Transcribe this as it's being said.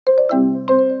Hi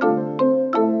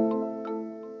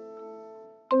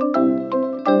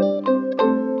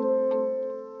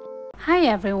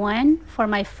everyone! For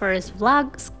my first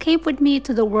vlog, escape with me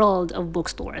to the world of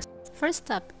bookstores.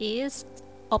 First up is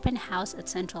Open House at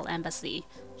Central Embassy.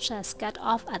 Just get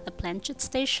off at the Planchet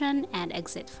Station and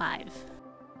exit 5.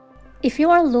 If you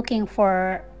are looking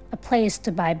for a place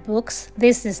to buy books,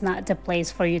 this is not the place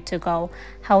for you to go.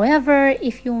 However,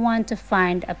 if you want to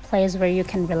find a place where you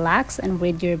can relax and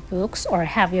read your books or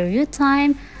have your you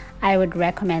time, I would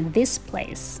recommend this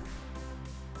place.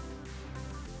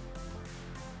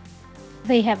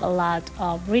 They have a lot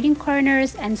of reading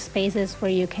corners and spaces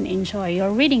where you can enjoy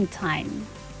your reading time.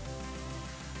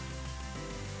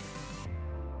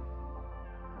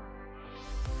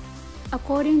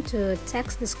 According to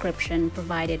text description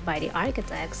provided by the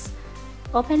architects,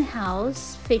 Open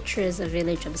House features a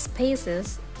village of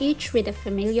spaces, each with a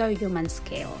familiar human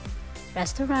scale.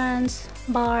 Restaurants,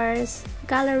 bars,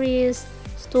 galleries,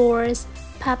 stores,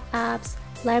 pop-ups,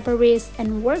 libraries,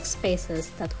 and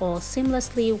workspaces that all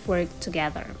seamlessly work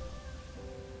together.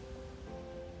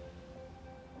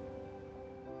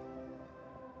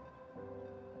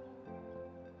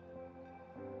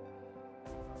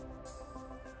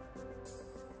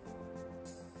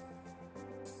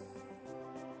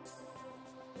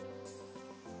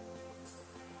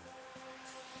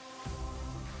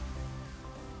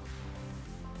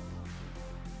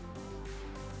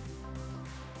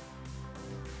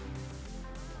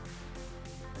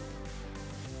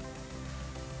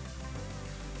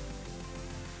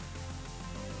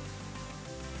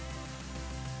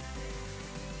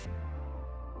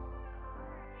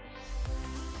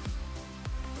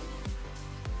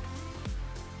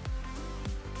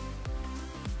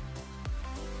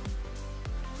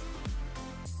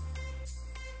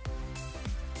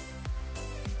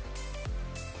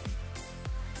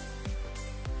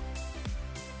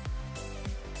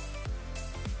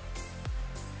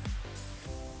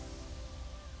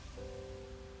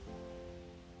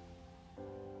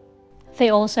 They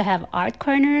also have art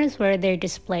corners where they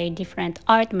display different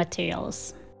art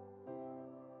materials.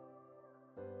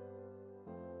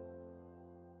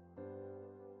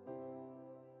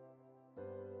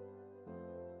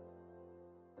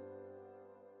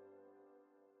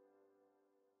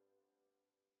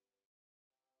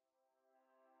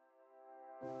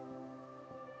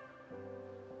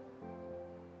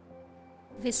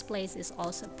 This place is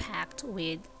also packed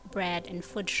with bread and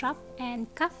food shop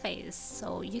and cafes,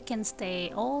 so you can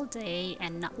stay all day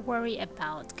and not worry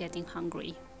about getting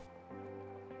hungry.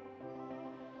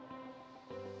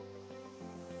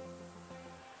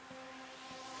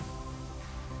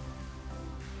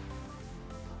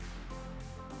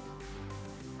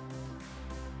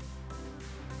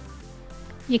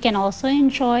 You can also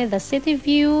enjoy the city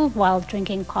view while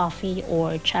drinking coffee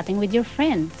or chatting with your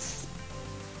friends.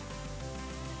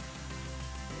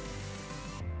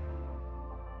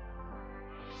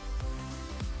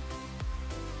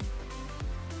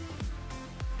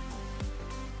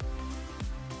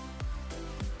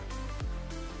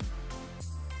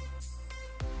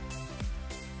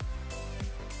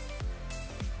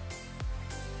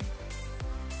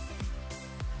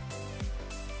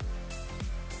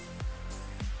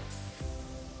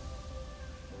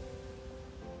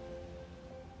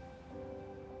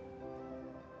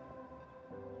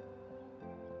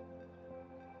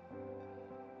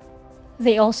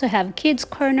 They also have kids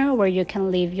corner where you can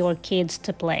leave your kids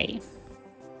to play.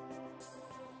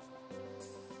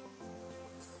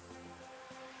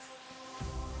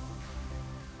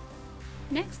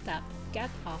 Next up, get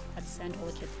off at Central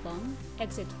Chitlong,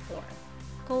 exit 4.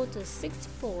 Go to 6th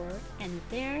floor and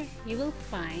there you will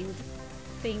find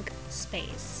Think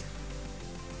Space.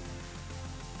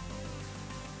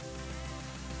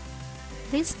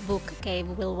 This book cave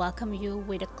will welcome you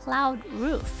with a cloud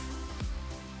roof.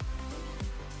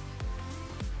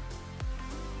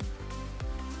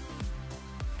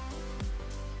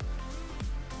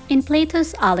 In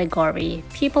Plato's allegory,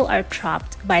 people are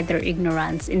trapped by their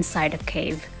ignorance inside a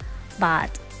cave.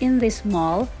 But in this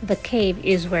mall, the cave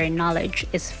is where knowledge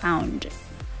is found.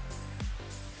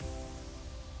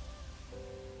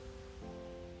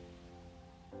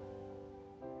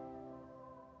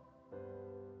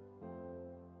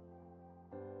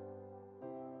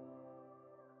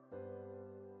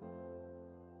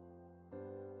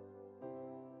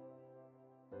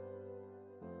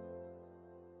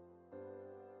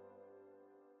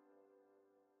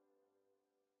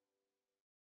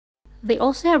 They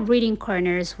also have reading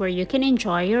corners where you can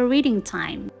enjoy your reading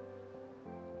time.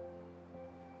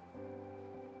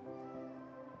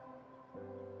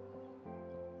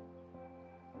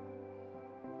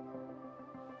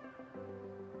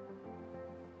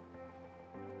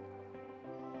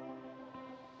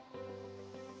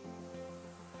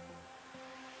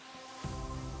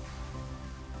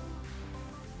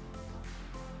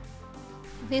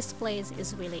 This place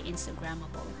is really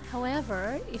Instagrammable.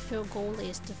 However, if your goal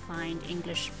is to find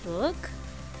English book,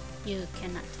 you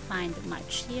cannot find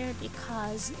much here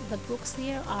because the books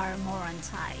here are more on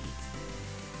Thai.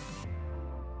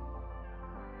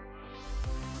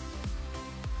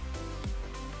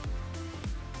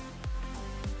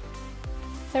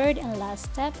 Third and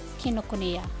last step,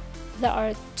 Kinokuniya. There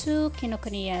are two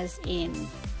Kinokuniyas in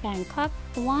Bangkok.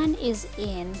 One is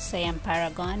in Siam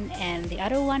Paragon and the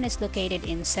other one is located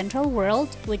in Central World,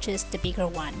 which is the bigger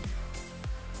one.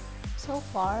 So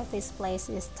far, this place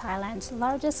is Thailand's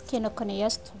largest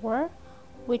Kinokuniya store,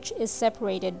 which is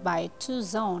separated by two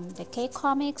zones, the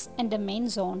K-Comics and the main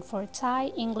zone for Thai,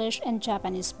 English, and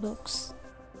Japanese books.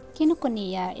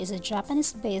 Kinokuniya is a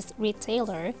Japanese-based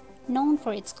retailer known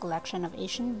for its collection of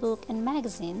Asian books and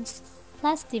magazines,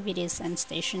 plus DVDs and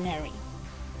stationery.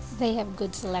 They have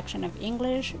good selection of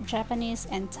English, Japanese,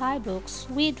 and Thai books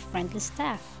with friendly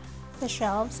staff. The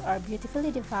shelves are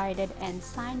beautifully divided and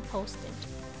signposted.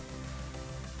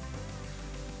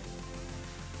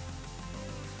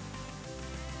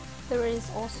 There is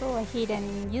also a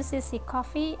hidden UCC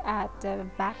coffee at the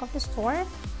back of the store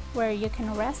where you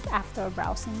can rest after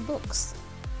browsing books.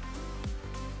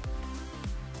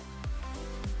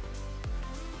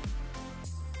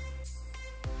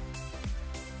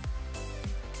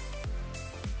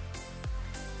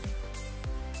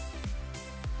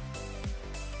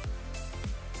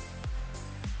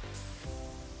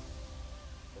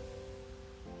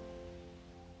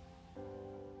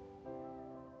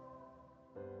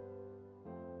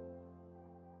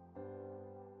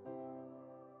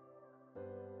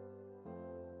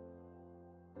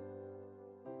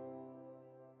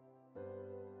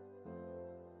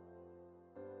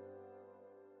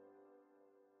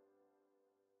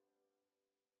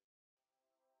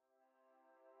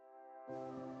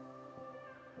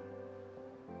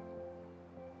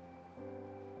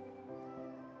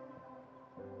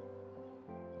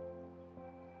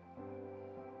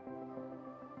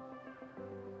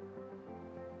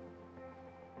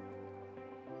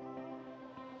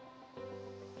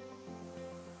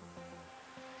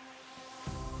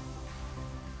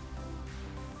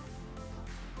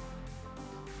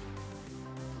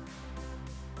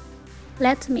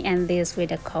 Let me end this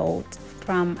with a quote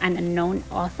from an unknown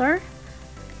author.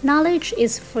 Knowledge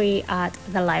is free at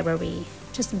the library.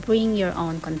 Just bring your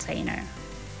own container.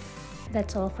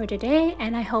 That's all for today,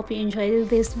 and I hope you enjoyed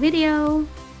this video.